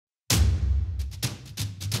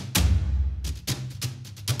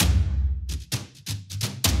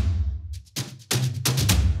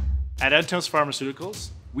At Entos Pharmaceuticals,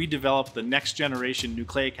 we develop the next generation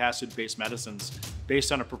nucleic acid-based medicines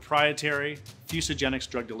based on a proprietary fusogenics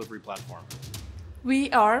drug delivery platform. We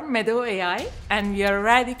are Meadow AI, and we are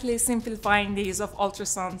radically simplifying the use of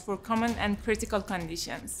ultrasound for common and critical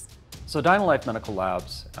conditions. So Dynalife Medical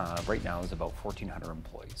Labs right now is about 1,400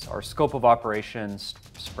 employees. Our scope of operations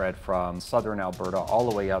spread from southern Alberta all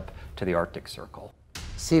the way up to the Arctic Circle.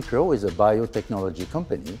 CPRO is a biotechnology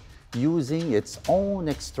company using its own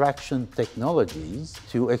extraction technologies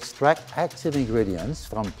to extract active ingredients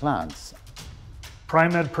from plants.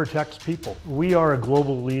 Pri-Med protects people. We are a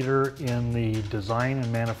global leader in the design and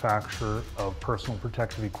manufacture of personal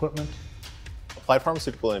protective equipment. Applied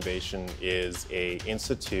Pharmaceutical Innovation is an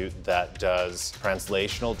institute that does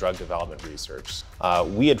translational drug development research.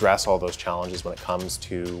 We address all those challenges when it comes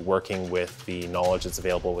to working with the knowledge that's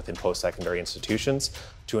available within post-secondary institutions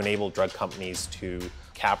to enable drug companies to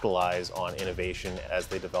capitalize on innovation as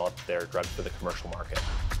they develop their drug for the commercial market.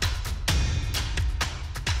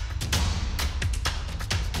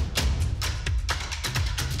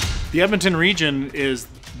 The Edmonton region is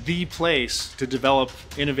the place to develop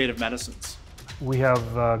innovative medicines. We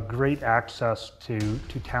have great access to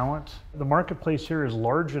talent. The marketplace here is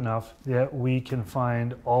large enough that we can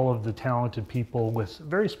find all of the talented people with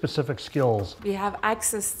very specific skills. We have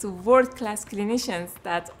access to world-class clinicians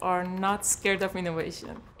that are not scared of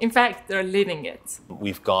innovation. In fact, they're leading it.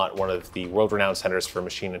 We've got one of the world-renowned centers for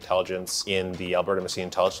machine intelligence in the Alberta Machine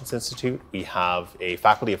Intelligence Institute. We have a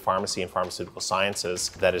faculty of pharmacy and pharmaceutical sciences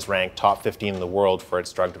that is ranked top 15 in the world for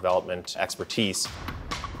its drug development expertise.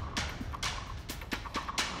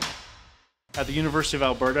 At the University of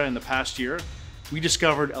Alberta in the past year, we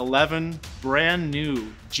discovered 11 brand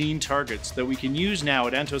new gene targets that we can use now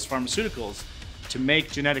at Entos Pharmaceuticals to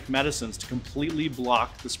make genetic medicines to completely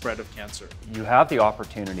block the spread of cancer. You have the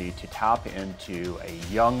opportunity to tap into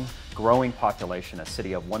a young, growing population, a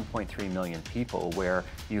city of 1.3 million people, where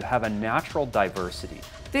you have a natural diversity.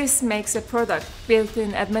 This makes a product built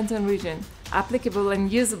in Edmonton region applicable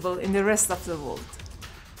and usable in the rest of the world.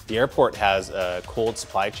 The airport has a cold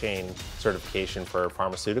supply chain certification for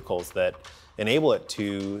pharmaceuticals that enable it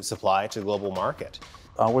to supply to the global market.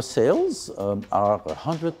 Our sales are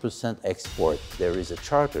 100% export. There is a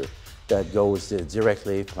charter that goes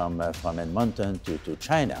directly from Edmonton to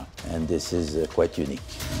China, and this is quite unique.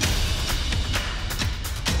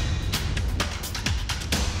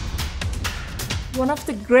 One of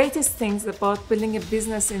the greatest things about building a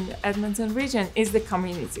business in the Edmonton region is the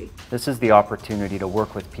community. This is the opportunity to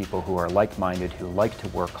work with people who are like-minded, who like to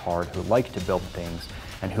work hard, who like to build things,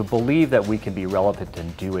 and who believe that we can be relevant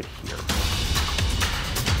and do it here.